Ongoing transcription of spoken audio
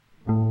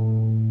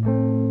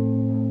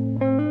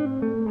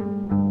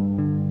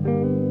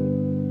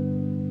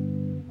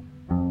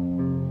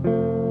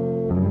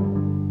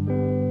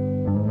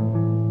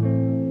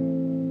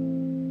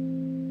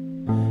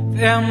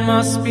There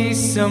must be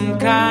some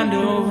kind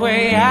of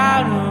way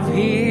out of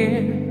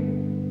here,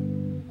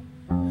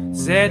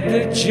 said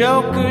the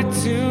joker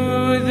to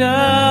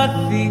the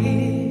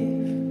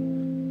thief.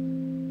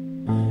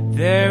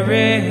 There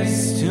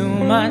is too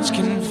much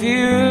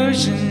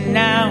confusion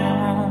now,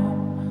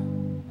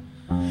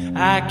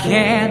 I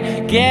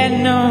can't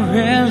get no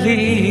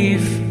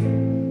relief.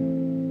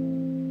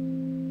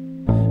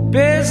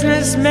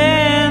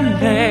 Businessmen,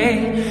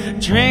 they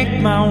drink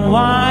my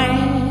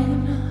wine,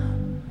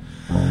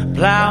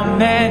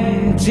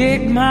 plowmen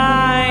dig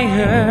my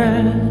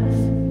earth.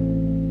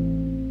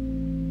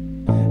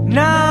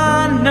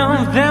 None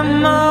of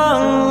them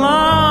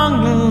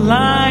along the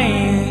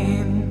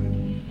line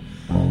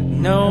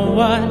know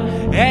what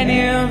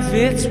any of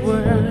it's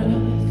worth.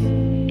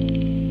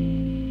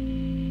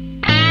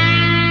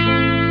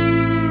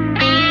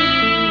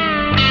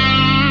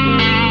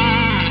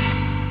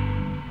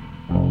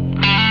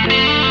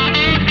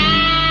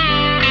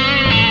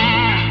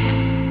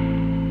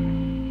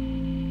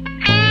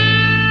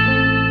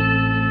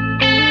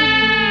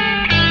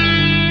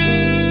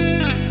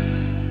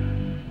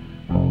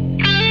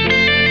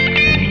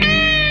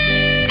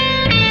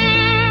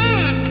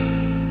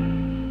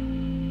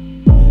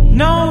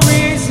 No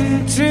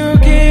reason to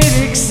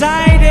get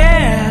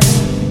excited.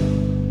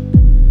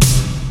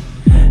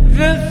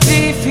 The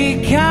thief, he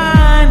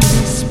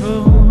kindly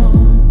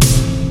spoke.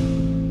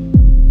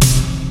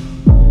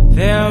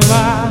 There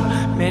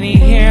are many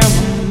here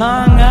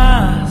among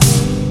us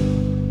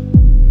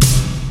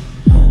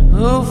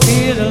who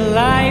feel that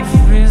life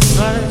is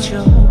but a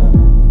joke.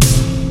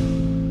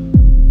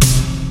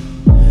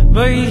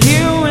 But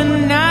you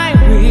and I,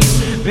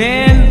 we've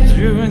been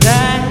through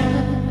that,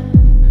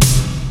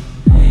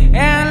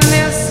 and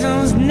this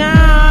is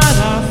not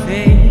our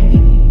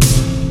fate.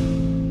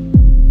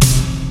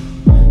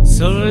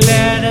 So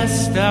let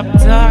us stop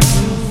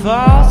talking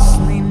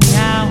falsely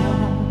now.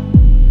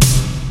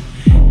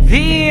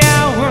 The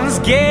hour's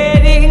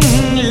getting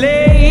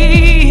late.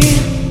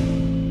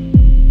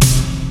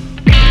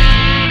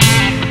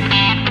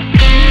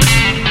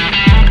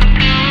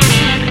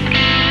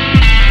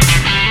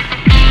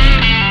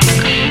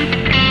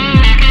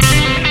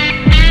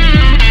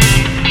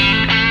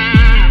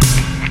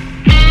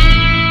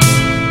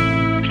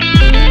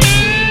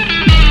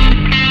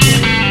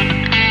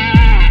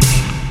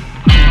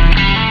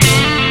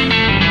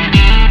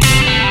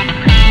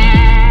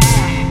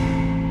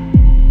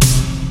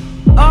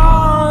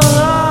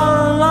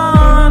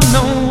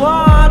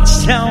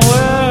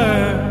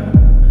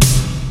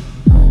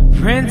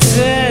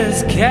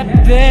 Princes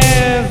kept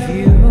their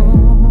view,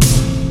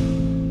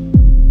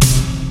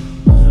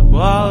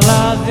 while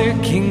other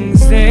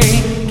kings, they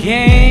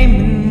came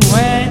and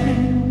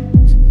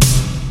went.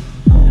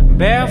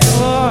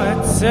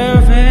 Barefoot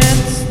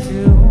servants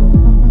too,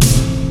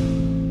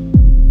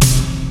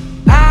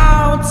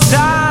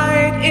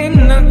 outside in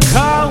the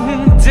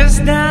cold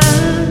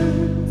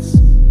distance,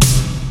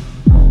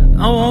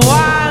 a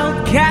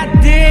wildcat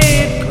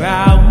did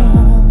growl.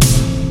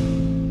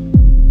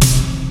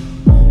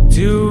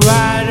 Two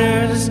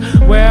riders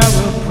were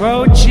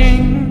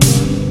approaching,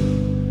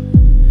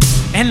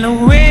 and the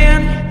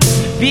wind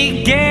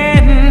began